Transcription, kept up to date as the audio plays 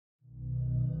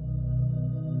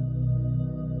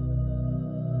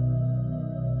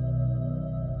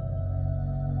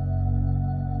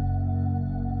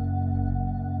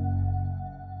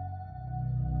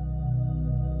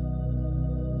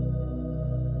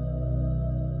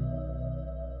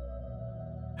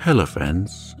Hello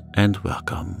friends, and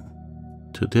welcome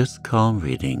to this calm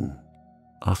reading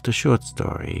of the short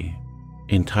story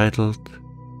entitled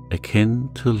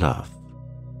Akin to Love.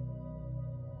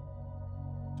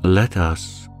 Let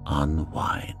us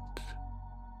unwind.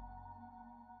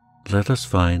 Let us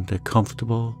find a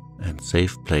comfortable and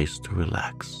safe place to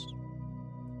relax.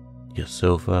 Your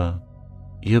sofa,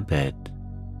 your bed,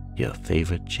 your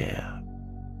favorite chair.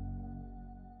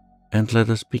 And let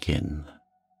us begin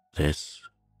this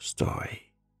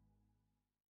story.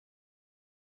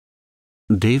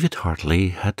 David Hartley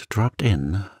had dropped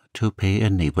in to pay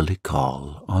a neighborly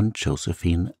call on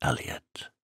Josephine Elliott.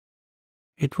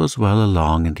 It was well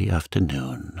along in the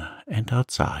afternoon, and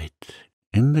outside,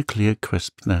 in the clear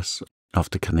crispness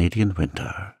of the Canadian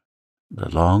winter, the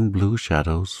long blue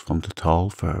shadows from the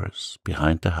tall firs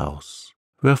behind the house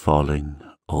were falling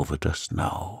over the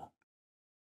snow.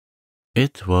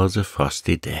 It was a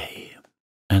frosty day,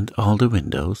 and all the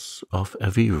windows of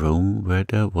every room where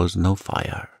there was no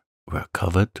fire were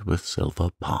covered with silver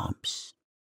palms.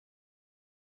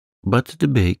 But the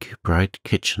big, bright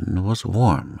kitchen was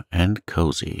warm and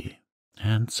cozy,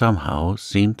 and somehow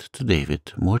seemed to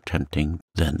David more tempting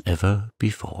than ever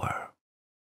before.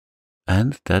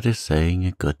 And that is saying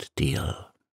a good deal.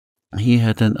 He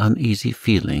had an uneasy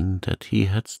feeling that he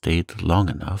had stayed long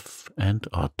enough and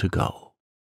ought to go.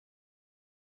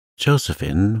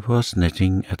 Josephine was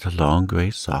knitting at a long grey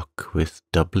sock with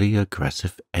doubly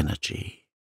aggressive energy,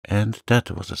 and that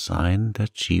was a sign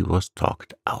that she was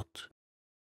talked out.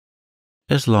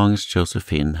 As long as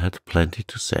Josephine had plenty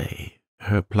to say,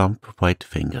 her plump white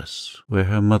fingers, where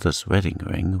her mother's wedding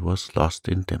ring was lost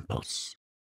in dimples,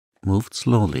 moved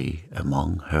slowly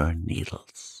among her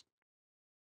needles.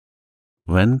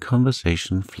 When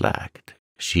conversation flagged,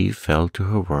 she fell to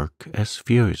her work as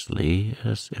furiously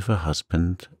as if a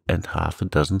husband and half a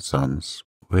dozen sons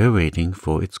were waiting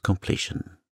for its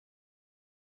completion.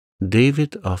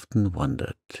 David often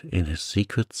wondered in his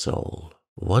secret soul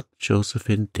what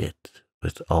Josephine did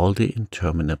with all the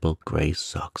interminable grey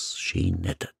socks she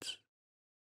knitted.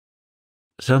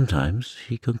 Sometimes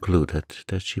he concluded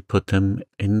that she put them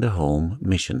in the home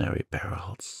missionary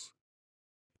barrels.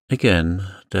 Again,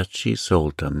 that she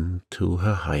sold them to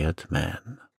her hired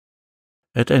man.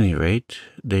 At any rate,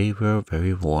 they were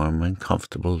very warm and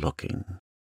comfortable looking,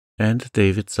 and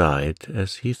David sighed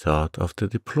as he thought of the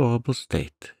deplorable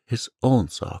state his own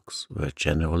socks were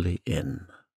generally in.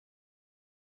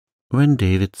 When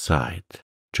David sighed,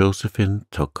 Josephine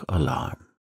took alarm.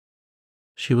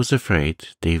 She was afraid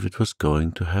David was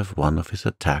going to have one of his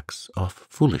attacks of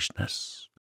foolishness.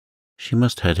 She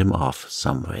must head him off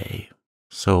some way.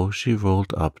 So she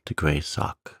rolled up the grey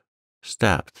sock,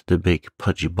 stabbed the big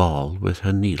pudgy ball with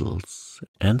her needles,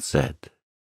 and said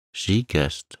she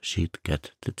guessed she'd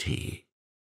get the tea.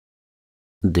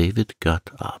 David got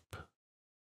up.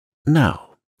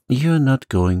 "Now, you're not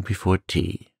going before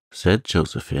tea," said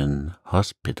Josephine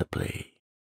hospitably.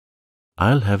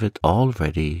 "I'll have it all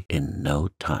ready in no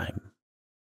time."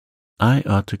 "I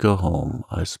ought to go home,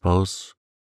 I suppose,"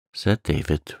 said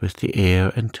David with the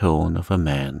air and tone of a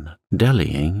man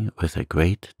dallying with a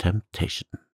great temptation.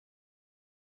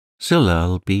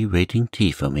 "Cilla'll be waiting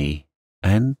tea for me,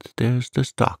 and there's the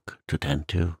stock to tend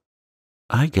to."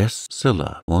 "I guess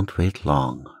Cilla won't wait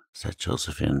long," said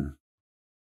Josephine.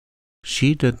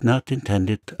 She did not intend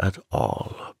it at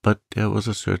all, but there was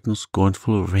a certain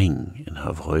scornful ring in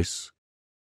her voice.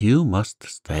 "You must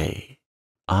stay.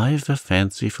 I've a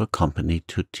fancy for company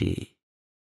to tea."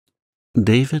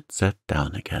 David sat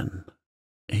down again.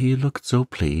 He looked so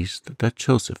pleased that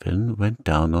Josephine went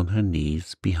down on her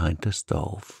knees behind the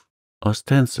stove,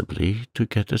 ostensibly to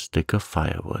get a stick of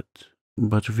firewood,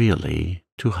 but really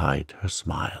to hide her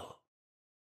smile.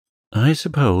 "I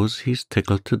suppose he's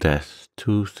tickled to death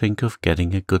to think of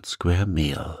getting a good square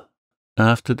meal,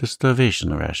 after the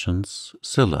starvation rations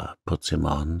Cilla puts him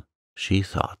on," she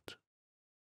thought.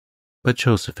 But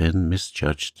Josephine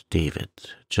misjudged David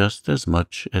just as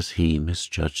much as he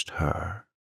misjudged her.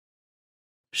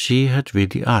 She had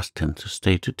really asked him to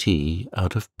stay to tea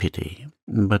out of pity,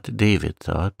 but David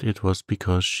thought it was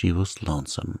because she was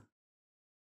lonesome,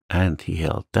 and he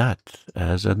held that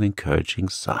as an encouraging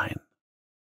sign.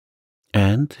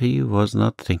 And he was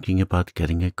not thinking about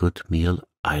getting a good meal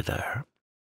either,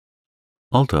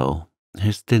 although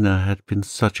his dinner had been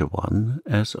such a one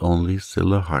as only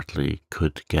Cilla Hartley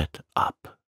could get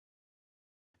up.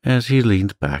 As he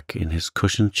leaned back in his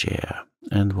cushioned chair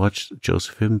and watched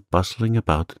Josephine bustling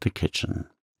about the kitchen,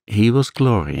 he was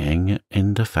glorying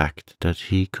in the fact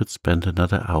that he could spend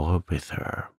another hour with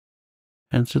her,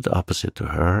 and stood opposite to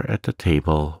her at the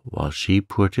table while she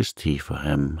poured his tea for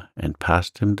him and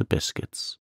passed him the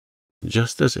biscuits,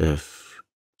 just as if,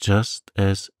 just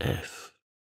as if.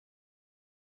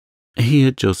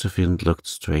 Here Josephine looked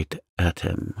straight at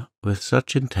him with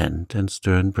such intent and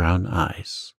stern brown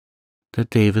eyes that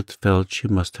David felt she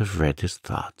must have read his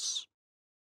thoughts,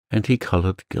 and he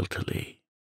colored guiltily.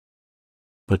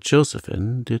 But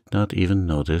Josephine did not even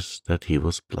notice that he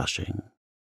was blushing.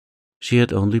 She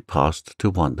had only paused to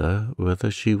wonder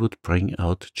whether she would bring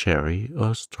out cherry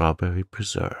or strawberry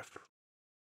preserve,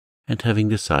 and having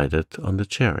decided on the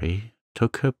cherry,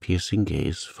 took her piercing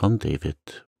gaze from David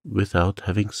without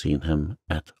having seen him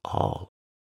at all.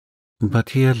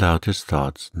 But he allowed his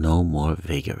thoughts no more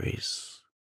vagaries.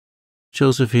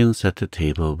 Josephine set the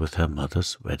table with her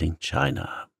mother's wedding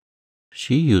china.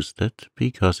 She used it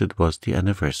because it was the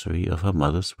anniversary of her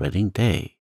mother's wedding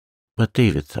day, but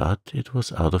David thought it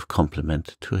was out of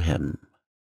compliment to him.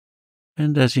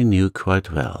 And as he knew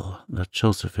quite well that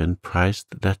Josephine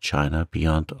prized that china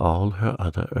beyond all her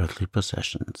other earthly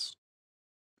possessions,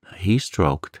 he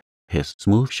stroked his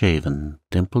smooth-shaven,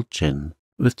 dimpled chin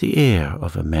with the air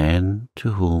of a man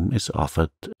to whom is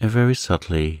offered a very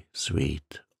subtly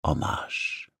sweet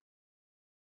homage.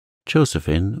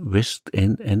 Josephine whisked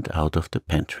in and out of the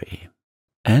pantry,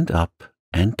 and up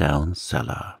and down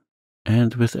cellar,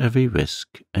 and with every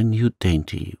whisk a new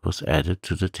dainty was added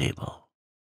to the table.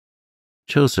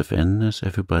 Josephine, as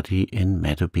everybody in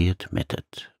Meadowy admitted,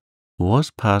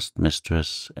 was past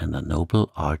mistress in the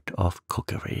noble art of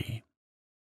cookery.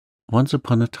 Once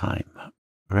upon a time,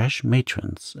 rash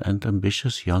matrons and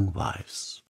ambitious young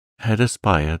wives had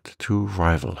aspired to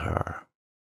rival her,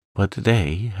 but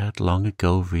they had long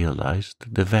ago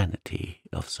realized the vanity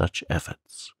of such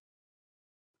efforts,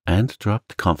 and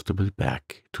dropped comfortably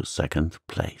back to second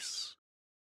place.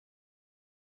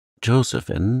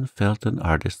 Josephine felt an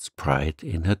artist's pride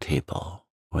in her table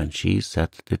when she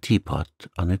set the teapot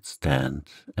on its stand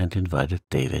and invited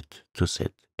David to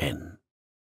sit in.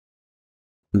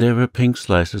 There were pink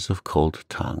slices of cold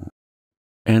tongue,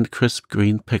 and crisp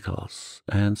green pickles,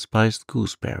 and spiced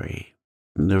gooseberry,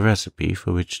 the recipe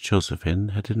for which Josephine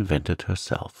had invented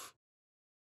herself,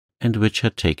 and which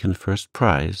had taken first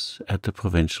prize at the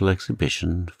provincial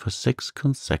exhibition for 6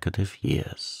 consecutive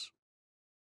years.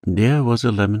 There was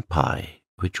a lemon pie,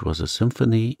 which was a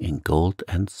symphony in gold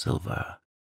and silver,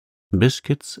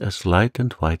 biscuits as light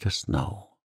and white as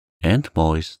snow, and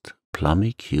moist,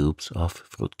 plummy cubes of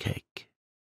fruitcake.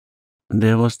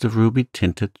 There was the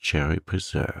ruby-tinted cherry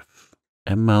preserve,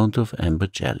 a mound of amber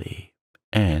jelly,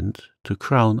 and, to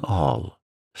crown all,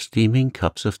 steaming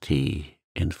cups of tea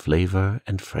in flavor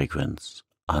and fragrance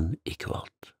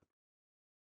unequaled.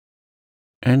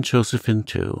 And Josephine,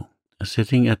 too,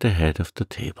 sitting at the head of the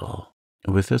table,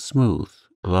 with her smooth,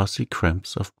 glossy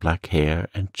crimps of black hair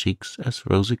and cheeks as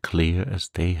rosy clear as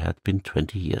they had been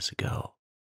 20 years ago,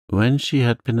 when she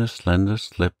had been a slender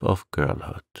slip of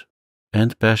girlhood,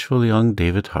 and bashful young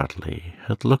David Hartley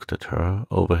had looked at her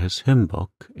over his hymn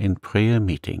book in prayer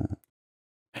meeting,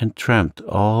 and tramped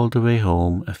all the way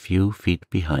home a few feet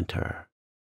behind her,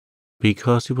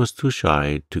 because he was too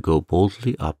shy to go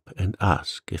boldly up and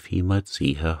ask if he might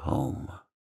see her home.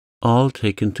 All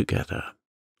taken together,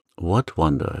 what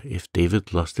wonder if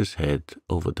David lost his head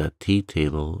over that tea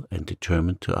table and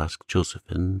determined to ask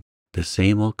Josephine the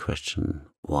same old question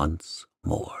once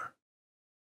more.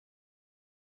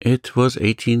 It was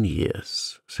 18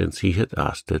 years since he had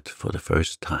asked it for the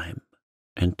first time,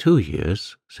 and 2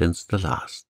 years since the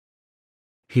last.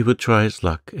 He would try his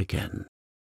luck again.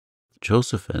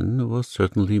 Josephine was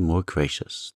certainly more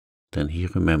gracious than he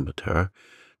remembered her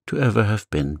to ever have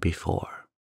been before.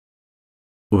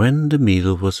 When the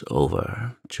meal was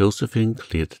over, Josephine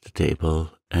cleared the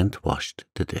table and washed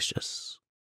the dishes.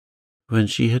 When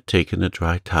she had taken a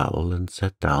dry towel and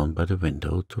sat down by the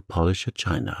window to polish her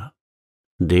china,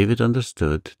 David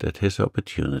understood that his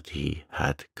opportunity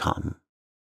had come.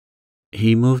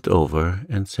 He moved over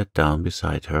and sat down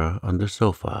beside her on the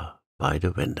sofa by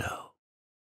the window.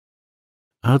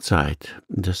 Outside,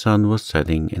 the sun was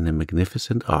setting in a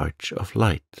magnificent arch of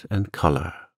light and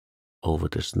color over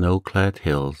the snow-clad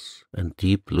hills and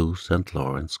deep blue St.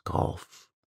 Lawrence Gulf.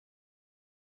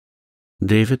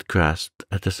 David grasped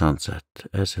at the sunset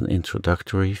as an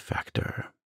introductory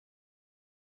factor.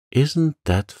 "Isn't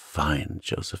that fine,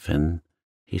 Josephine?"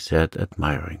 he said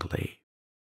admiringly.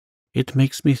 "It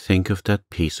makes me think of that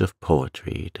piece of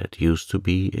poetry that used to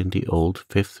be in the old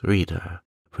Fifth Reader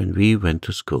when we went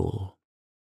to school.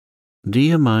 Do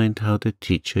you mind how the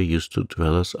teacher used to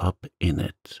drill us up in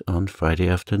it on Friday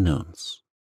afternoons?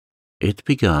 It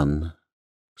began,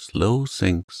 'Slow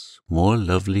sinks, more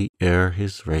lovely ere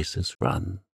his races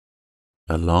run,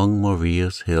 along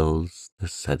Moria's hills the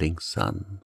setting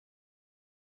sun.'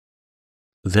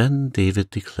 Then David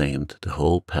declaimed the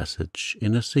whole passage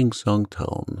in a sing-song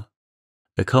tone,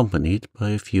 accompanied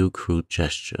by a few crude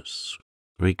gestures,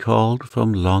 recalled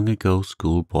from long-ago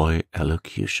schoolboy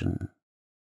elocution.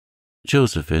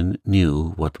 Josephine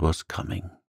knew what was coming.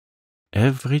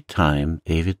 Every time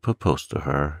David proposed to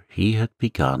her, he had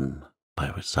begun by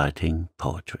reciting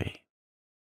poetry.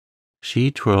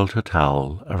 She twirled her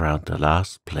towel around the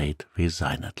last plate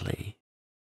resignedly.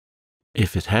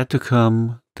 If it had to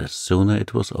come, the sooner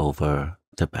it was over,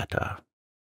 the better.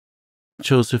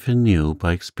 Josephine knew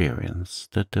by experience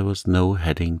that there was no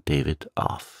heading David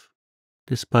off,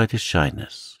 despite his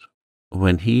shyness,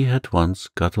 when he had once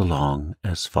got along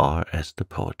as far as the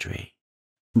poetry.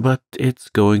 "But it's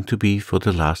going to be for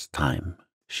the last time,"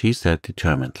 she said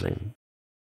determinedly.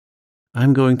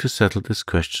 "I'm going to settle this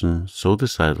question so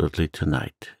decidedly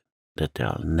tonight that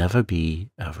there'll never be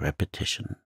a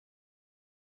repetition."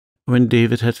 When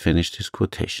David had finished his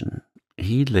quotation,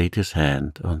 he laid his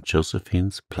hand on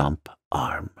Josephine's plump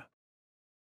arm.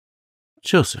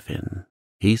 "Josephine,"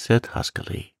 he said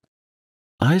huskily,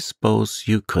 "I suppose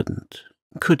you couldn't,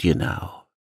 could you now?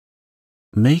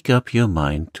 Make up your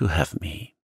mind to have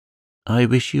me. I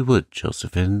wish you would,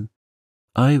 Josephine.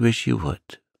 I wish you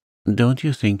would. Don't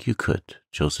you think you could,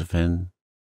 Josephine?"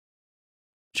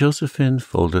 Josephine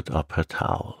folded up her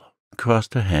towel,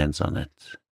 crossed her hands on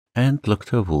it, and looked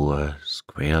her wooer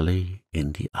squarely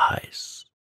in the eyes.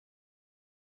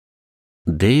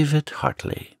 "David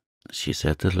Hartley," she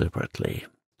said deliberately,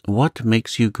 "what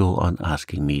makes you go on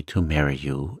asking me to marry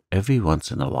you every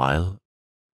once in a while,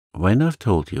 when I've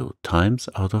told you times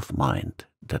out of mind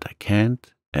that I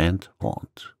can't and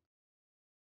won't?"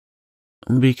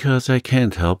 "Because I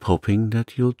can't help hoping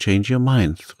that you'll change your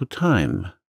mind through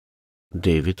time,"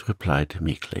 David replied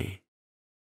meekly.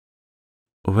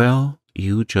 "Well,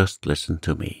 you just listen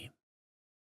to me.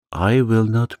 I will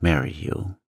not marry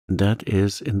you. That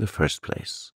is in the first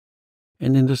place.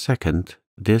 And in the second,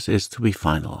 this is to be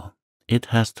final. It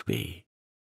has to be.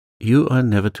 You are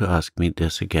never to ask me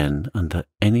this again under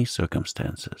any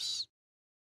circumstances.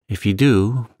 If you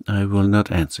do, I will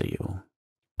not answer you.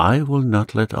 I will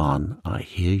not let on I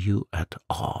hear you at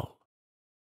all.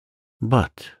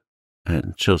 But,"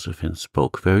 and Josephine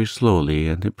spoke very slowly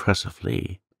and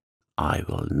impressively, "I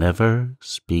will never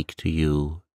speak to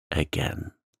you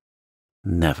again.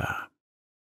 Never.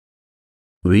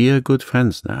 We are good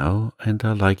friends now, and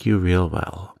I like you real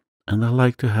well, and I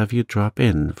like to have you drop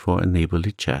in for a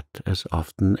neighborly chat as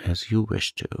often as you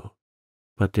wish to.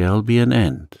 But there'll be an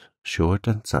end, short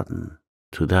and sudden,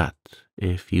 to that,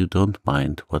 if you don't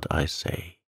mind what I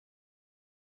say."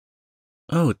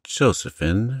 "Oh,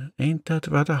 Josephine, ain't that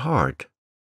rather hard?"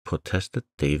 protested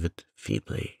David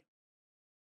feebly.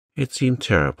 It seemed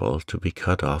terrible to be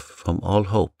cut off from all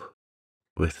hope,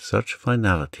 with such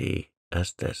finality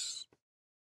as this.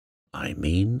 "I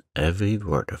mean every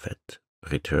word of it,"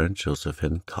 returned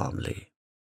Josephine calmly.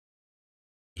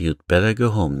 "You'd better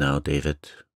go home now, David.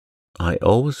 I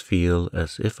always feel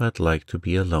as if I'd like to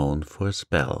be alone for a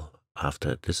spell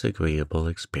after a disagreeable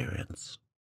experience."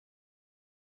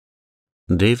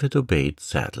 David obeyed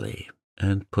sadly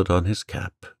and put on his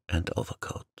cap and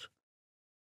overcoat.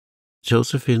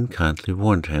 Josephine kindly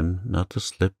warned him not to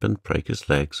slip and break his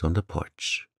legs on the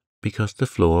porch, because the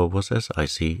floor was as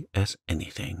icy as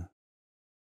anything.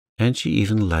 And she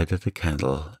even lighted a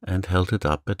candle and held it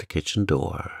up at the kitchen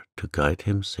door to guide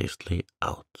him safely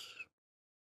out.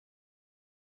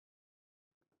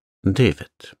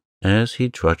 David, as he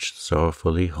trudged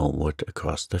sorrowfully homeward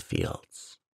across the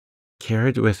fields,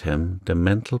 carried with him the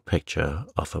mental picture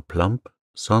of a plump,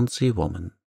 sonsy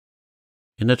woman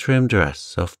in a trim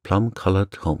dress of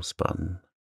plum-colored homespun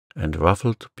and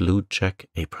ruffled blue check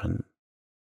apron,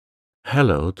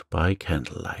 hallowed by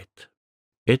candlelight.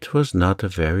 It was not a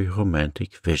very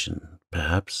romantic vision,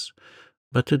 perhaps,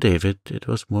 but to David it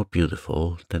was more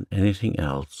beautiful than anything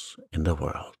else in the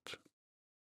world.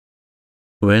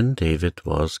 When David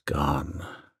was gone,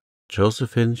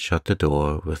 Josephine shut the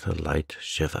door with a light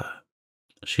shiver.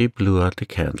 She blew out the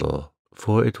candle,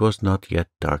 for it was not yet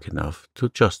dark enough to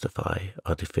justify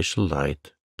artificial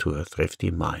light to her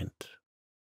thrifty mind.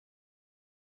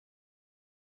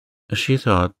 She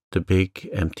thought the big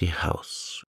empty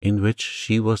house, in which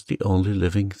she was the only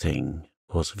living thing,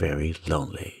 was very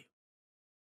lonely.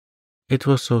 It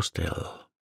was so still,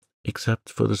 except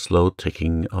for the slow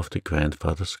ticking of the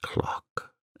grandfather's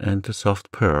clock and the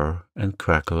soft purr and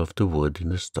crackle of the wood in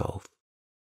the stove.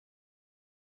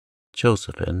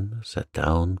 Josephine sat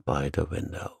down by the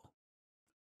window.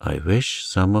 "I wish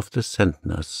some of the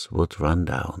scentness would run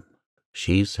down,"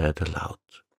 she said aloud.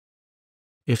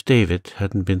 If David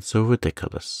hadn't been so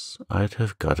ridiculous, I'd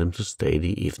have got him to stay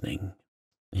the evening.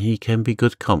 He can be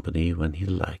good company when he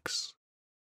likes.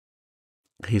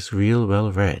 He's real well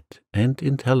read and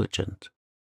intelligent,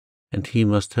 and he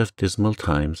must have dismal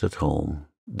times at home,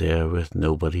 there with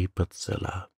nobody but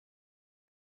Zillah.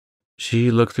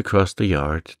 She looked across the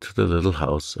yard to the little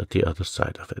house at the other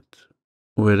side of it,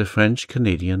 where the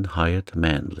French-Canadian hired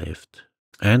man lived,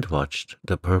 and watched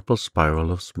the purple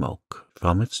spiral of smoke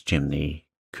from its chimney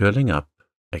curling up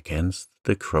against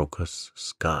the crocus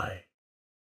sky.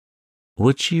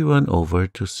 Would she run over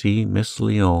to see Miss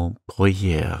Léon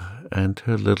Bruyère and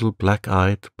her little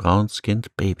black-eyed, brown-skinned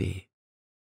baby?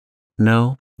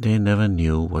 No, they never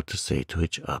knew what to say to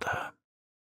each other.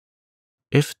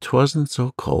 "If 'twasn't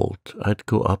so cold, I'd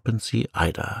go up and see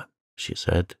Ida," she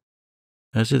said.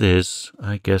 "As it is,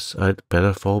 I guess I'd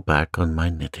better fall back on my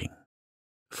knitting."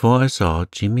 For I saw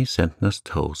Jimmy Sentner's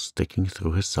toes sticking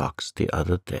through his socks the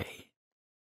other day.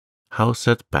 How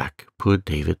set back poor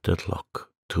David did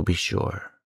look, to be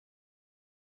sure.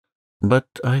 But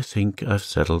I think I've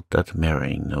settled that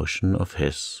marrying notion of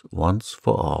his once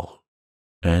for all,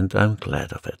 and I'm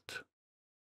glad of it.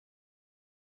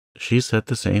 She said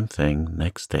the same thing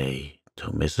next day to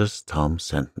Mrs. Tom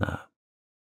Sentner,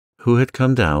 who had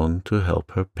come down to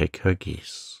help her pick her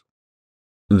geese.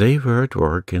 They were at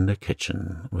work in the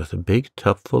kitchen, with a big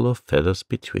tubful of feathers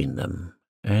between them,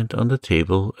 and on the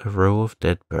table a row of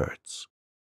dead birds,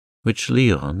 which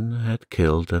Leon had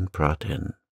killed and brought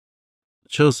in.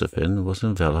 Josephine was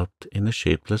enveloped in a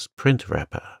shapeless print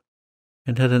wrapper,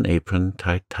 and had an apron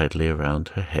tied tightly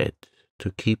around her head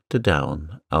to keep the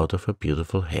down out of her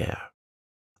beautiful hair,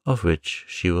 of which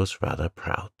she was rather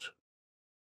proud.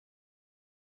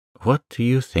 "What do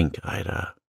you think,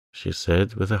 Ida?" she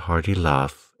said with a hearty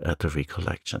laugh at the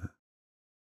recollection.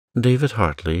 "David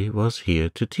Hartley was here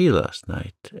to tea last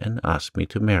night and asked me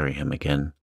to marry him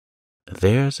again.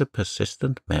 There's a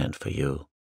persistent man for you.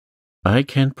 I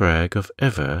can't brag of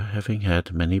ever having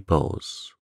had many beaux,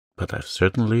 but I've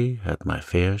certainly had my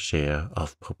fair share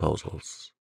of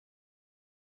proposals."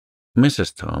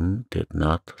 Mrs. Tom did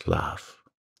not laugh.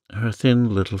 Her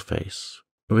thin little face,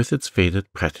 with its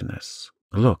faded prettiness,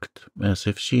 looked as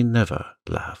if she never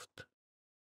laughed.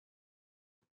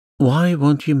 "Why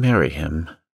won't you marry him?"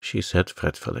 she said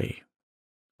fretfully.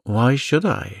 "Why should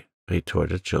I?"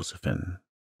 retorted Josephine.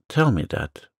 "Tell me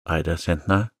that, Ida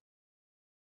Sentner."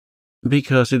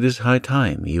 "Because it is high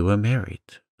time you were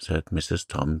married," said Mrs.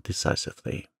 Tom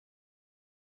decisively.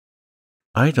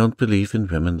 "I don't believe in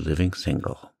women living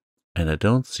single, and I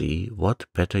don't see what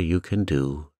better you can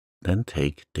do than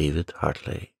take David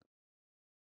Hartley."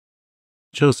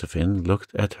 Josephine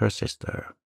looked at her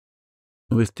sister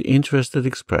with the interested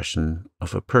expression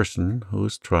of a person who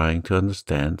is trying to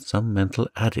understand some mental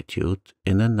attitude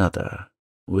in another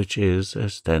which is a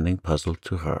standing puzzle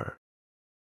to her.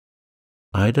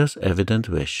 Ida's evident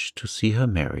wish to see her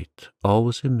married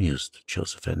always amused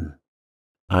Josephine.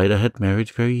 Ida had married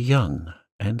very young,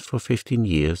 and for 15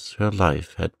 years her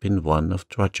life had been one of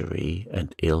drudgery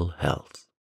and ill health.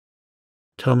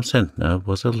 Tom Sentner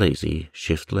was a lazy,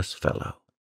 shiftless fellow.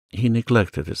 He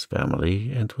neglected his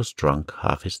family and was drunk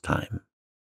half his time.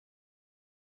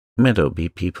 Meadowby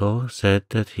people said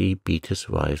that he beat his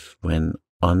wife when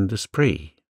on the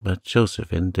spree, but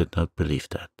Josephine did not believe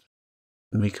that,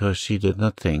 because she did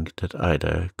not think that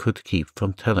Ida could keep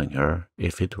from telling her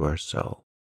if it were so.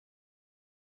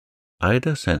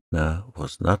 Ida Sentner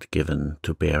was not given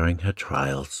to bearing her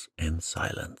trials in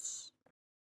silence.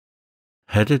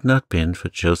 Had it not been for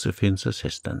Josephine's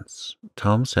assistance,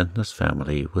 Tom Sentner's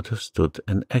family would have stood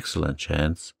an excellent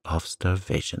chance of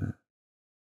starvation.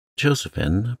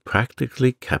 Josephine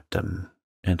practically kept them,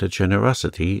 and her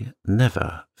generosity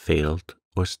never failed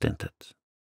or stinted.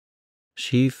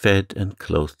 She fed and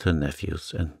clothed her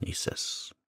nephews and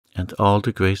nieces, and all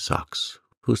the grey socks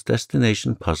whose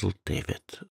destination puzzled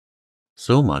David.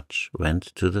 So much went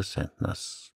to the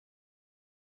Sentners.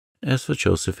 As for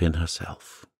Josephine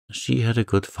herself, she had a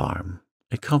good farm,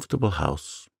 a comfortable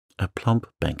house, a plump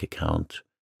bank account,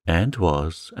 and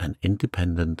was an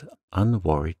independent,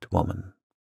 unworried woman.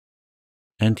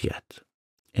 And yet,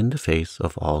 in the face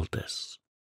of all this,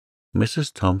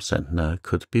 Mrs. Tom Sentner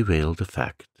could bewail the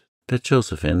fact that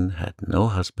Josephine had no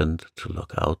husband to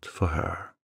look out for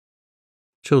her.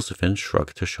 Josephine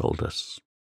shrugged her shoulders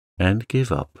and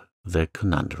gave up the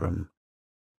conundrum,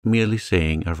 merely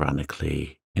saying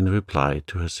ironically in reply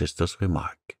to her sister's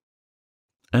remark,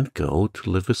 "And go to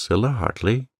live with Zillah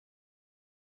Hartley?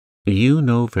 You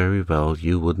know very well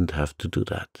you wouldn't have to do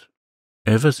that.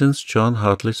 Ever since John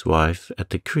Hartley's wife at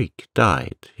the creek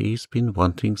died, he's been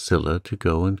wanting Zillah to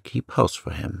go and keep house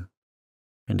for him.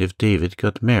 and if David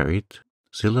got married,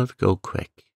 Zilla'd go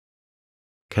quick.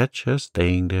 Catch her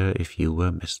staying there if you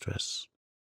were mistress.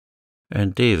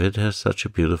 And David has such a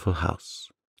beautiful house.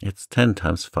 It's 10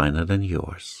 times finer than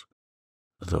yours,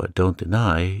 though I don't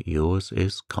deny yours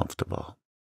is comfortable.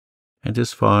 And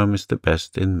his farm is the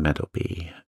best in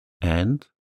Meadowby, and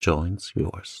joins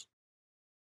yours.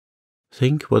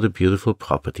 Think what a beautiful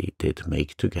property they'd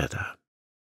make together.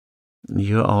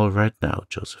 You're all right now,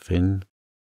 Josephine,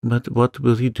 but what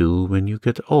will you do when you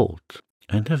get old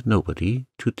and have nobody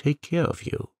to take care of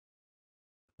you?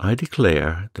 I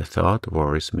declare the thought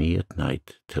worries me at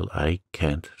night till I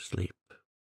can't sleep.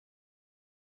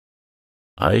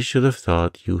 I should have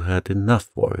thought you had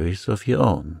enough worries of your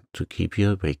own to keep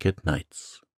you awake at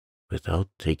nights, without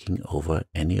taking over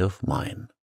any of mine,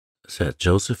 said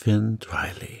Josephine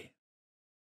dryly.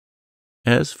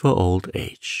 As for old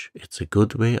age, it's a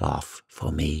good way off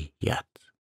for me yet.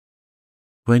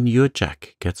 When your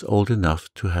Jack gets old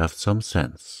enough to have some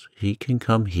sense, he can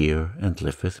come here and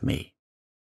live with me.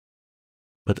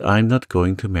 But I'm not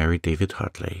going to marry David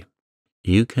Hartley.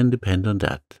 You can depend on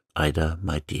that, Ida,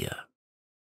 my dear.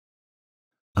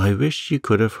 I wish you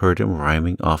could have heard him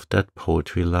rhyming off that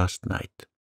poetry last night.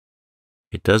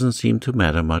 It doesn't seem to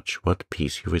matter much what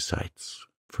piece he recites.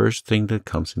 First thing that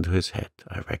comes into his head,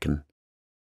 I reckon.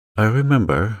 I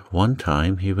remember one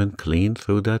time he went clean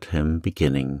through that hymn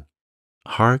beginning,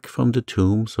 "Hark from the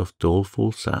tombs of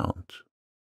doleful sound."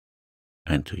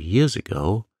 And 2 years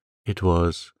ago it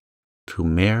was "To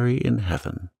Mary in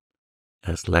Heaven,"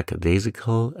 as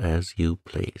lackadaisical as you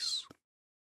please.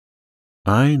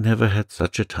 I never had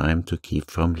such a time to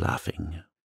keep from laughing,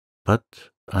 but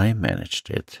I managed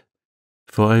it,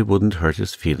 for I wouldn't hurt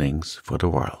his feelings for the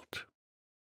world.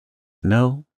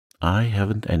 No, I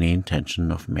haven't any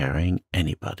intention of marrying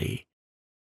anybody.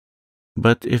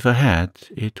 But if I had,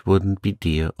 it wouldn't be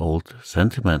dear old,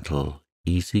 sentimental,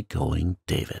 easy-going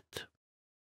David.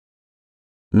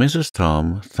 Mrs.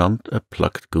 Tom thumped a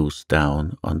plucked goose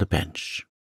down on the bench,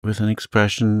 with an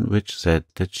expression which said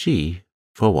that she,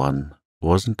 for one,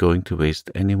 wasn't going to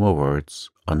waste any more words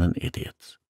on an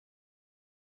idiot.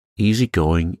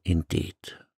 Easy-going indeed.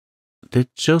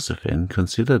 Did Josephine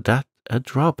consider that a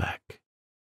drawback?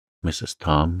 Mrs.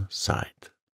 Tom sighed.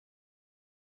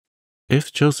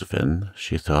 If Josephine,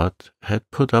 she thought, had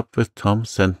put up with Tom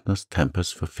Sentner's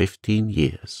tempers for 15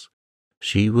 years,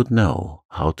 she would know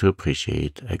how to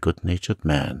appreciate a good-natured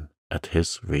man at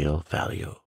his real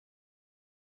value.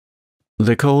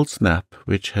 The cold snap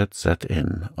which had set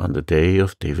in on the day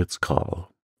of David's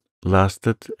call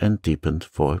lasted and deepened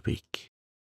for a week.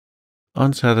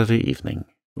 On Saturday evening,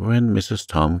 when Mrs.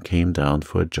 Tom came down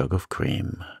for a jug of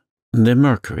cream, the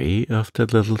mercury of the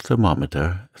little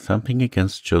thermometer thumping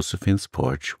against Josephine's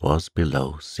porch was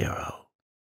below 0.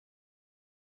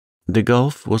 The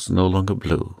Gulf was no longer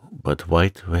blue, but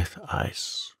white with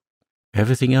ice.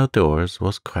 Everything outdoors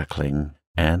was crackling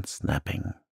and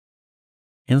snapping.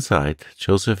 Inside,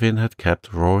 Josephine had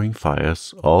kept roaring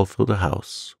fires all through the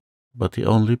house, but the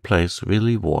only place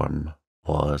really warm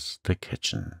was the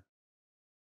kitchen.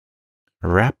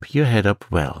 "Wrap your head up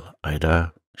well,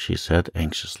 Ida," she said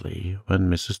anxiously when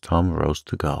Mrs. Tom rose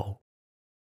to go.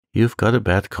 "You've got a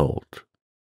bad cold."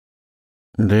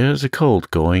 "There's a cold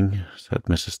going," said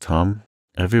Mrs. Tom.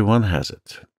 "Everyone has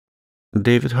it.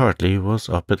 David Hartley was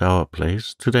up at our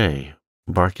place today,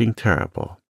 barking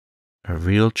terrible. A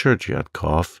real churchyard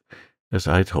cough, as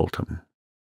I told him.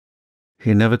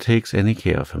 He never takes any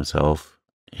care of himself.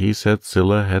 He said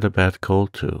Zilla had a bad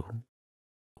cold too.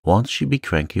 Won't she be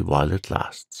cranky while it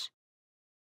lasts?"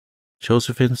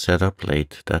 Josephine sat up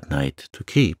late that night to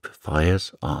keep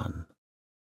fires on.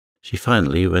 She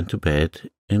finally went to bed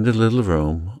in the little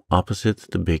room opposite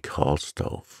the big hall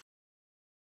stove.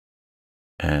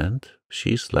 And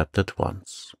she slept at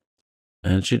once,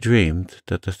 and she dreamed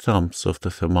that the thumps of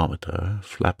the thermometer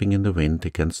flapping in the wind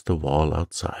against the wall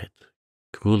outside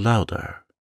grew louder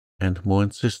and more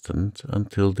insistent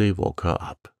until they woke her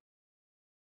up.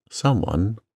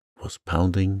 Someone was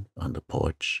pounding on the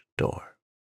porch door.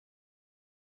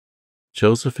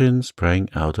 Josephine sprang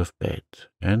out of bed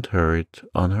and hurried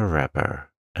on her wrapper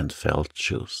and felt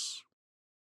shoes.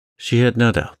 She had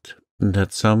no doubt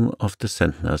that some of the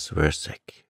Sentners were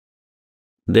sick.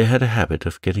 They had a habit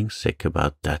of getting sick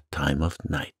about that time of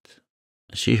night.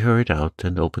 She hurried out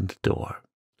and opened the door,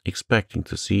 expecting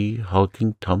to see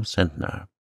hulking Tom Sentner,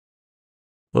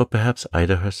 or perhaps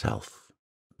Ida herself,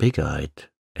 big-eyed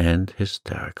and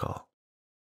hysterical.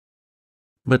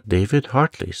 But David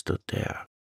Hartley stood there,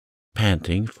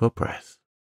 panting for breath.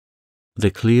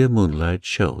 The clear moonlight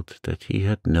showed that he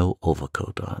had no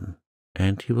overcoat on,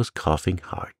 and he was coughing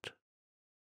hard.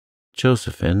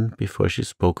 Josephine, before she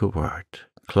spoke a word,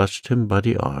 clutched him by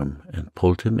the arm and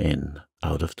pulled him in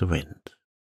out of the wind.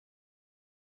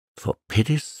 "For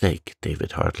pity's sake,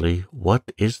 David Hartley,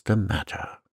 what is the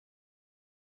matter?"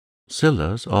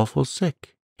 "Silla's awful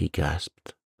sick," he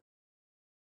gasped.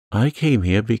 "I came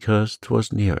here because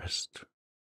 'twas nearest.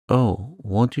 Oh,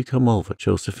 won't you come over,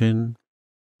 Josephine?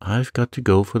 I've got to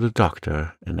go for the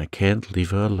doctor, and I can't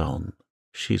leave her alone.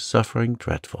 She's suffering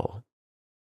dreadful.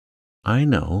 I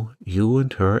know you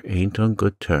and her ain't on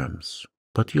good terms,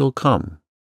 but you'll come,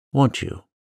 won't you?"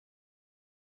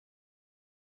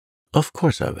 "Of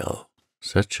course I will,"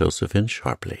 said Josephine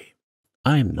sharply.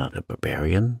 "I'm not a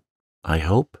barbarian, I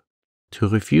hope, to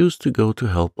refuse to go to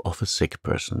help of a sick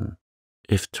person,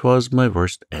 if 'twas my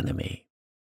worst enemy.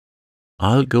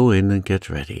 I'll go in and get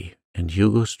ready, and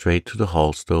you go straight to the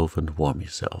hall stove and warm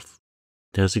yourself.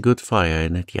 There's a good fire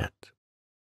in it yet.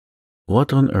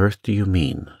 What on earth do you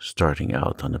mean, starting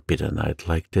out on a bitter night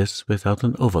like this without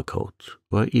an overcoat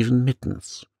or even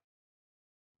mittens?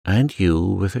 And you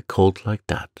with a cold like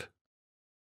that?"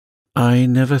 "I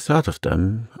never thought of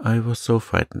them, I was so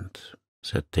frightened,"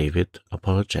 said David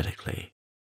apologetically.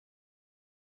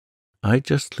 "I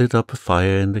just lit up a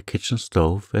fire in the kitchen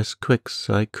stove as quick's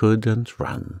I could and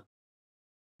ran.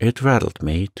 It rattled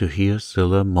me to hear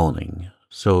Zillah moaning,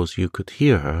 so's you could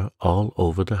hear her all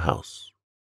over the house.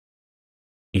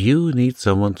 You need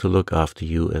someone to look after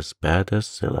you as bad as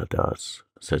Zillah does,"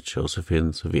 said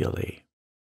Josephine severely.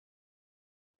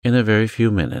 In a very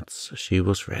few minutes she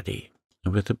was ready,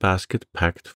 with a basket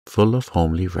packed full of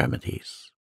homely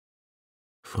remedies.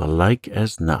 "For like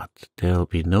as not, there'll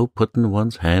be no putting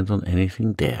one's hand on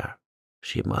anything there,"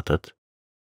 she muttered.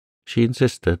 She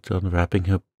insisted on wrapping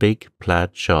her big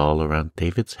plaid shawl around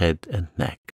David's head and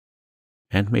neck,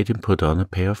 and made him put on a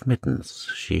pair of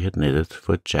mittens she had knitted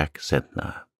for Jack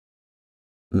Sentner.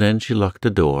 Then she locked the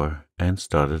door and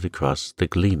started across the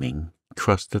gleaming,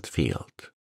 crusted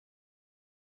field.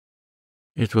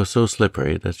 It was so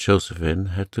slippery that Josephine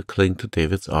had to cling to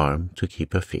David's arm to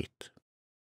keep her feet.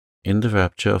 In the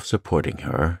rapture of supporting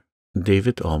her,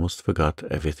 David almost forgot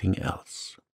everything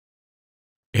else.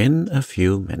 In a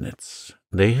few minutes,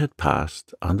 they had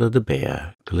passed under the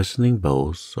bare, glistening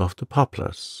boughs of the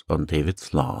poplars on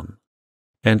David's lawn,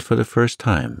 and for the first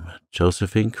time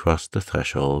Josephine crossed the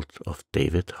threshold of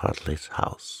David Hartley's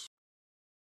house.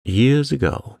 Years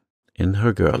ago, in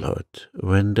her girlhood,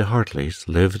 when the Hartleys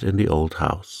lived in the old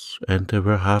house and there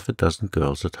were half a dozen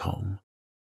girls at home,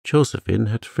 Josephine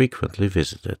had frequently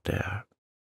visited there.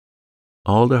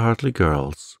 All the Hartley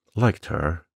girls liked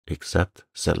her except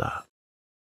Zillah.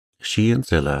 She and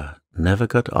Zillah never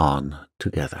got on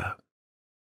together.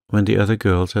 When the other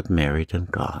girls had married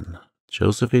and gone,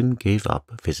 Josephine gave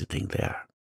up visiting there.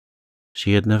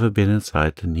 She had never been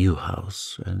inside the new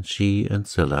house, and she and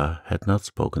Zillah had not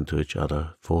spoken to each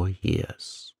other for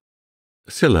years.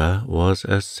 Zillah was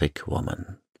a sick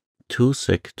woman, too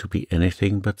sick to be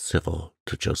anything but civil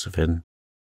to Josephine.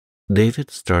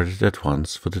 David started at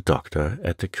once for the doctor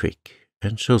at the creek,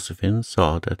 and Josephine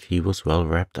saw that he was well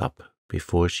wrapped up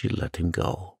before she let him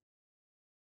go.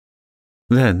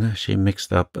 Then she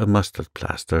mixed up a mustard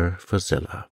plaster for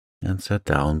Zillah and sat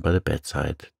down by the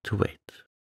bedside to wait.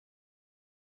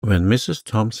 When Mrs.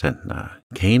 Tom Sentner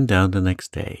came down the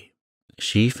next day,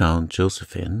 she found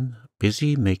Josephine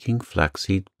busy making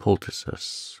flaxseed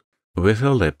poultices, with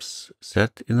her lips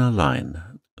set in a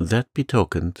line that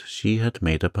betokened she had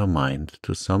made up her mind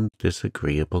to some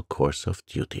disagreeable course of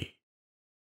duty.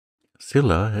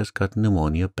 "Zillah has got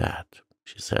pneumonia bad,"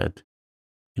 she said,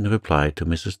 in reply to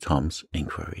Mrs. Tom's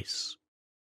inquiries.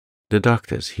 "The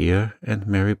doctor's here and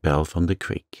Mary Bell from the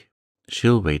creek.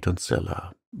 She'll wait on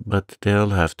Zillah, but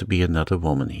there'll have to be another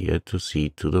woman here to see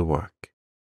to the work.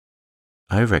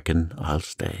 I reckon I'll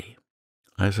stay.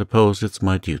 I suppose it's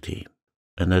my duty,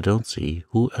 and I don't see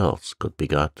who else could be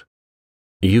got.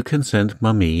 You can send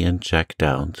Mamie and Jack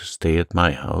down to stay at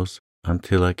my house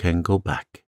until I can go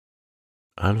back.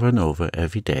 I'll run over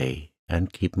every day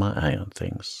and keep my eye on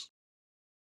things."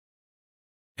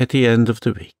 At the end of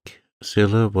the week,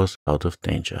 Zillah was out of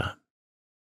danger.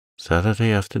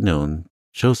 Saturday afternoon,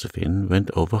 Josephine went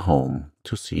over home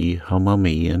to see how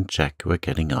Mamie and Jack were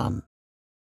getting on.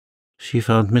 She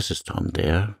found Mrs. Tom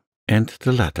there, and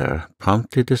the latter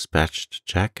promptly dispatched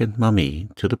Jack and Mamie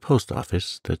to the post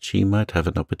office that she might have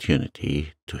an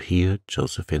opportunity to hear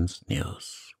Josephine's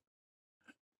news.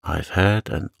 "I've had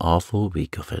an awful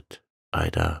week of it,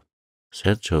 Ida,"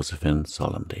 said Josephine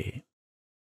solemnly,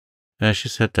 as she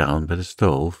sat down by the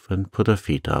stove and put her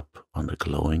feet up on the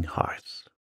glowing hearth.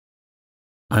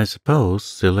 "I suppose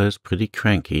Zillah is pretty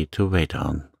cranky to wait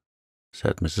on,"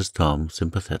 said Mrs. Tom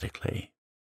sympathetically.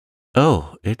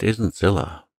 Oh, it isn't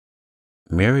Zillah.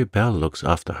 Mary Bell looks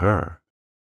after her.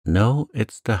 No,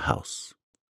 it's the house.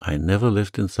 I never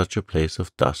lived in such a place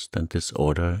of dust and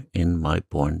disorder in my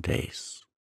born days.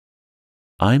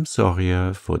 I'm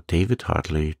sorrier for David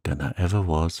Hartley than I ever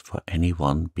was for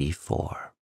anyone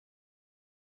before.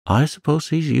 I suppose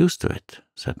he's used to it,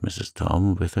 said Mrs.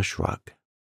 Tom with a shrug.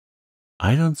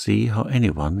 I don't see how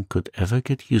anyone could ever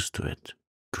get used to it,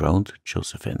 groaned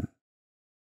Josephine.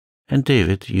 And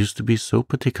David used to be so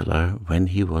particular when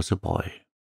he was a boy.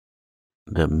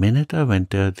 The minute I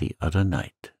went there the other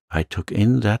night, I took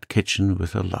in that kitchen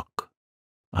with a lock.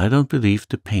 I don't believe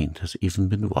the paint has even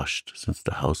been washed since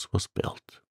the house was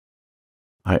built.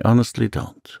 I honestly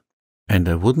don't. And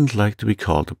I wouldn't like to be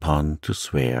called upon to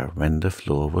swear when the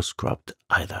floor was scrubbed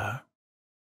either.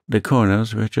 The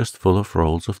corners were just full of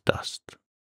rolls of dust.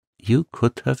 You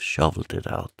could have shoveled it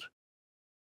out.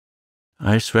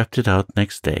 I swept it out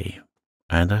next day,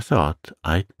 and I thought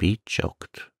I'd be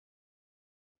choked.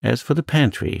 As for the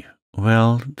pantry,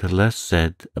 well, the less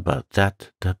said about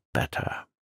that, the better.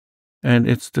 And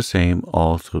it's the same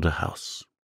all through the house.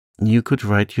 You could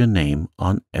write your name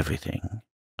on everything.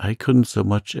 I couldn't so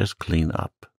much as clean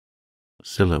up.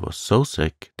 Zillah was so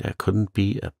sick there couldn't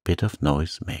be a bit of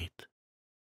noise made.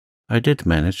 I did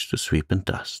manage to sweep and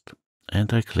dust,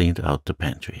 and I cleaned out the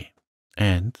pantry.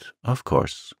 And, of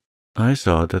course, I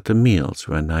saw that the meals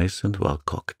were nice and well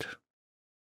cooked.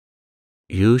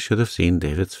 You should have seen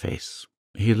David's face.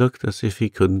 He looked as if he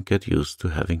couldn't get used to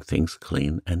having things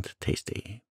clean and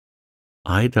tasty.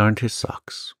 I darned his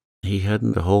socks. He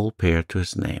hadn't a whole pair to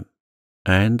his name.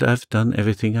 And I've done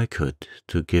everything I could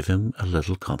to give him a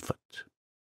little comfort.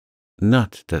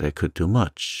 Not that I could do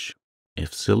much.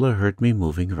 If Zillah heard me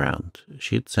moving around,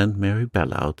 she'd send Mary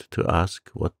Bell out to ask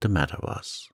what the matter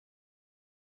was.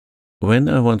 When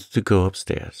I wanted to go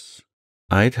upstairs,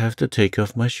 I'd have to take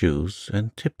off my shoes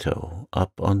and tiptoe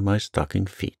up on my stocking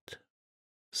feet,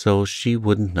 so she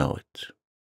wouldn't know it.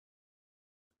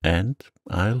 And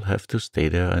I'll have to stay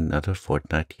there another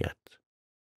fortnight yet.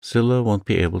 Zillah won't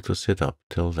be able to sit up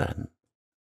till then.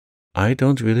 I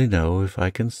don't really know if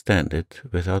I can stand it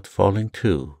without falling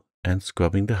to and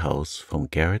scrubbing the house from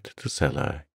garret to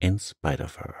cellar in spite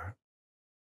of her.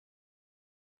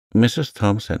 Mrs.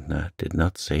 Tom Sentner did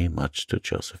not say much to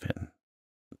Josephine.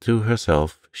 To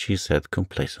herself she said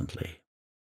complacently,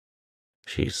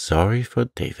 "She's sorry for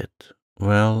David.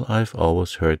 Well, I've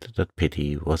always heard that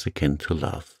pity was akin to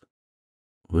love.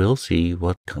 We'll see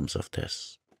what comes of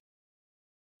this."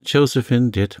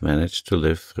 Josephine did manage to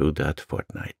live through that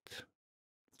fortnight.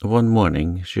 One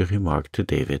morning she remarked to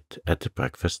David at the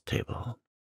breakfast table,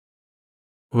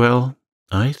 "Well,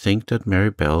 I think that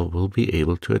Mary Bell will be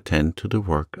able to attend to the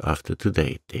work after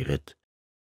today, David.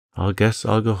 I guess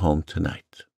I'll go home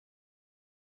tonight."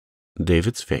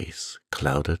 David's face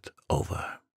clouded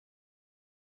over.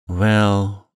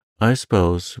 "Well, I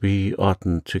suppose we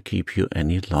oughtn't to keep you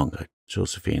any longer,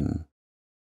 Josephine.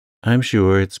 I'm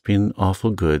sure it's been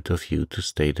awful good of you to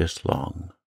stay this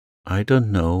long. I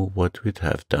don't know what we'd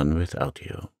have done without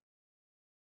you."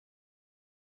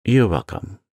 "You're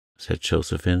welcome," said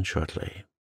Josephine shortly.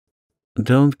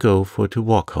 "Don't go for to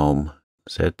walk home,"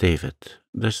 said David.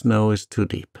 "The snow is too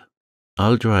deep.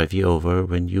 I'll drive you over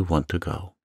when you want to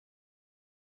go."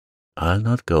 "I'll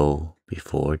not go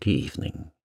before the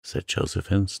evening," said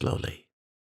Josephine slowly.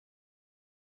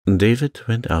 David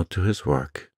went out to his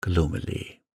work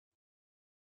gloomily.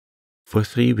 For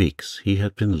 3 weeks he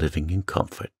had been living in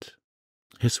comfort.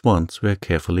 His wants were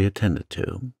carefully attended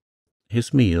to.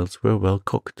 His meals were well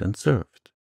cooked and served.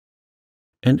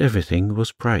 And everything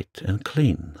was bright and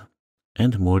clean.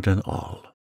 And more than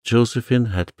all, Josephine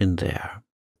had been there,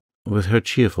 with her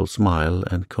cheerful smile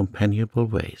and companionable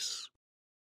ways.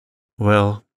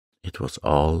 Well, it was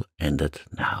all ended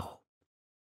now.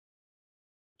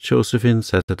 Josephine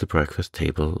sat at the breakfast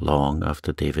table long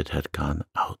after David had gone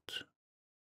out.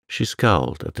 She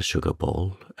scowled at the sugar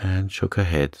bowl and shook her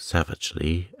head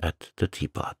savagely at the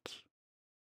teapot.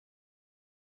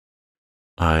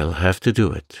 "I'll have to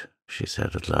do it," she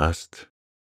said at last.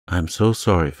 "I'm so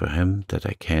sorry for him that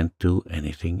I can't do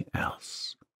anything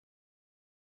else."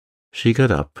 She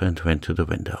got up and went to the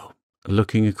window,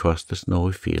 looking across the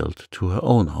snowy field to her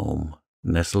own home,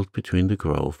 nestled between the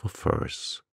grove of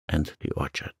firs and the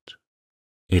orchard.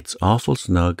 "It's awful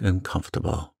snug and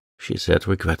comfortable," she said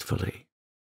regretfully,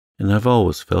 "and I've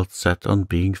always felt set on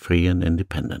being free and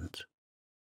independent.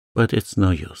 But it's no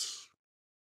use.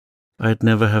 I'd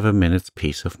never have a minute's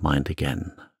peace of mind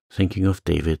again, thinking of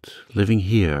David living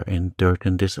here in dirt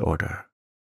and disorder,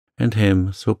 and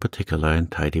him so particular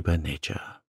and tidy by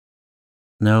nature.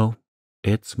 No,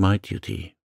 it's my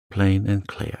duty, plain and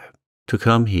clear, to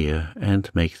come here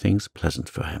and make things pleasant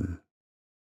for him.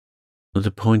 The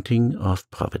pointing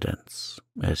of Providence,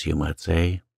 as you might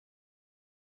say.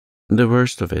 The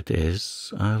worst of it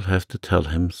is, I'll have to tell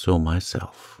him so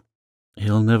myself.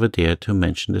 He'll never dare to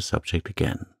mention the subject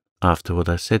again, after what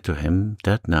I said to him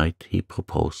that night he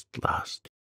proposed last.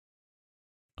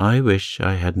 I wish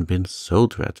I hadn't been so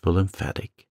dreadful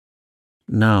emphatic.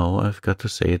 Now I've got to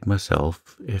say it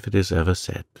myself, if it is ever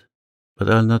said, but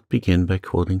I'll not begin by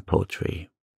quoting poetry.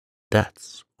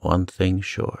 That's one thing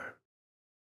sure.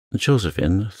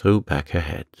 Josephine threw back her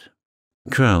head,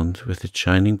 crowned with its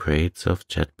shining braids of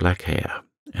jet-black hair,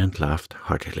 and laughed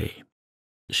heartily.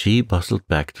 She bustled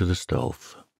back to the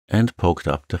stove and poked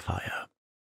up the fire.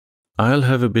 "I'll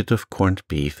have a bit of corned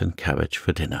beef and cabbage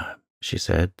for dinner," she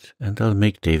said, "and I'll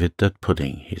make David that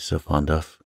pudding he's so fond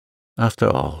of. After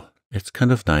all, it's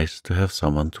kind of nice to have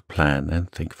someone to plan and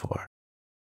think for.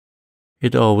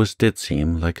 It always did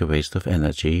seem like a waste of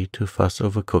energy to fuss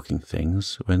over cooking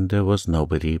things when there was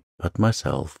nobody but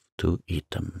myself to eat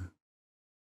them."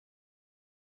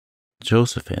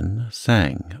 Josephine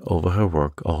sang over her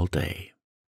work all day,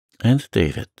 and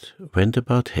David went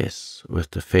about his with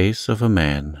the face of a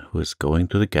man who is going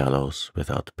to the gallows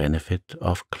without benefit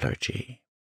of clergy.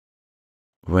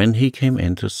 When he came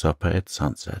in to supper at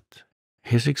sunset,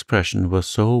 his expression was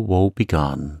so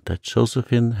woe-begone that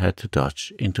Josephine had to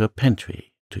dodge into a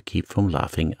pantry to keep from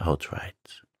laughing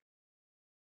outright.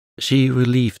 She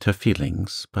relieved her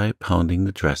feelings by pounding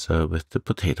the dresser with the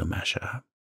potato masher,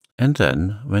 and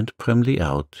then went primly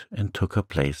out and took her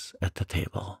place at the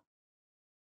table.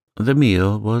 The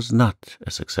meal was not a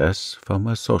success from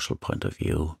a social point of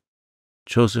view.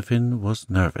 Josephine was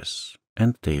nervous,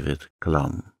 and David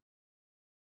glum.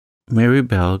 Mary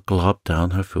Bell gulped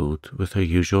down her food with her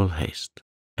usual haste,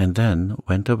 and then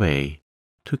went away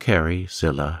to carry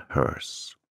Zillah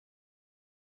hers.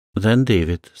 Then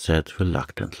David said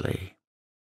reluctantly,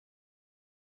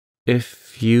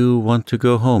 "If you want to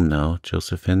go home now,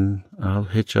 Josephine, I'll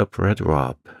hitch up Red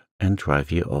Rob and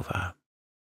drive you over."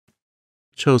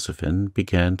 Josephine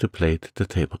began to plait the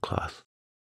tablecloth.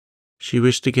 She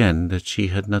wished again that she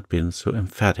had not been so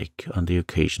emphatic on the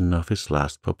occasion of his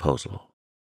last proposal.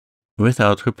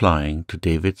 Without replying to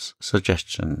David's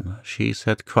suggestion, she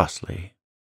said crossly.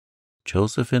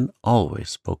 Josephine always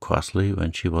spoke crossly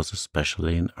when she was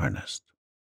especially in earnest.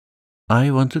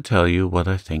 "I want to tell you what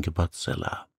I think about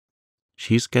Zillah.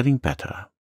 She's getting better,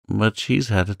 but she's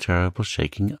had a terrible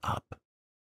shaking up.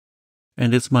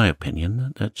 And it's my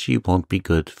opinion that she won't be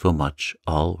good for much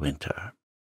all winter.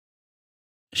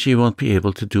 She won't be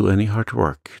able to do any hard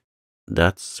work,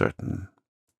 that's certain.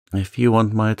 If you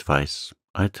want my advice,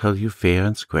 I tell you fair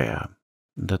and square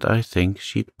that I think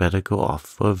she'd better go off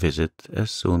for a visit as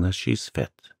soon as she's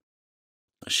fit.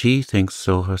 She thinks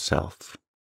so herself.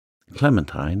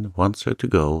 Clementine wants her to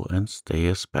go and stay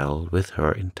a spell with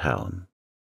her in town.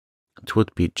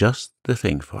 'Twould be just the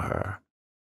thing for her."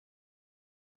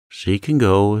 "She can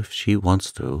go if she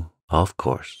wants to, of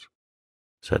course,"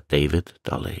 said David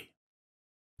dully.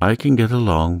 "I can get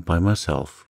along by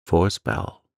myself for a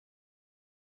spell."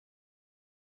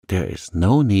 "There is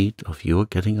no need of your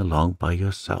getting along by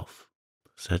yourself,"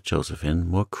 said Josephine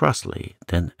more crossly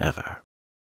than ever.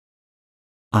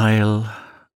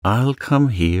 I'll come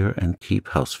here and keep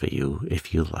house for you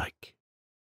if you like."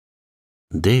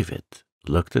 David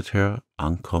looked at her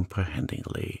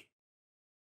uncomprehendingly.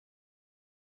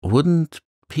 "Wouldn't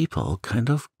people kind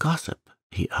of gossip?"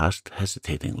 he asked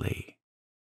hesitatingly.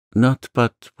 "Not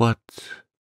but what—"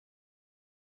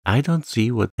 "I don't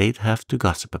see what they'd have to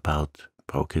gossip about,"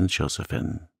 broke in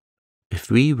Josephine,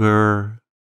 "if we were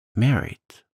married."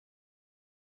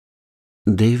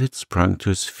 David sprang to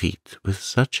his feet with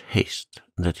such haste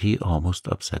that he almost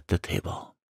upset the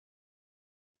table.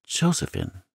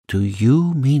 "Josephine, do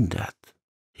you mean that?"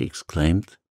 he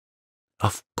exclaimed.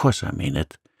 "Of course I mean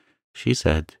it," she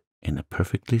said in a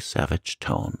perfectly savage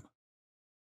tone.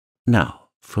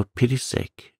 "Now, for pity's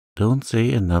sake, don't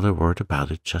say another word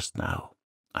about it just now.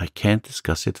 I can't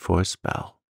discuss it for a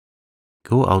spell.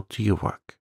 Go out to your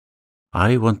work.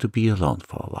 I want to be alone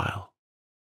for a while."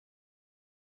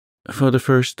 For the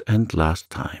first and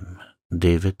last time,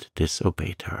 David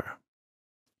disobeyed her.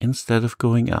 Instead of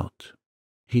going out,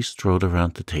 he strode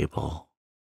around the table,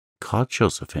 caught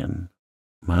Josephine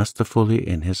masterfully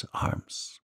in his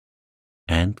arms,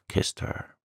 and kissed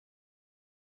her.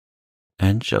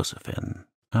 And Josephine,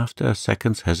 after a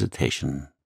second's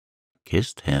hesitation,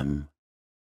 kissed him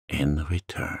in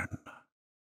return.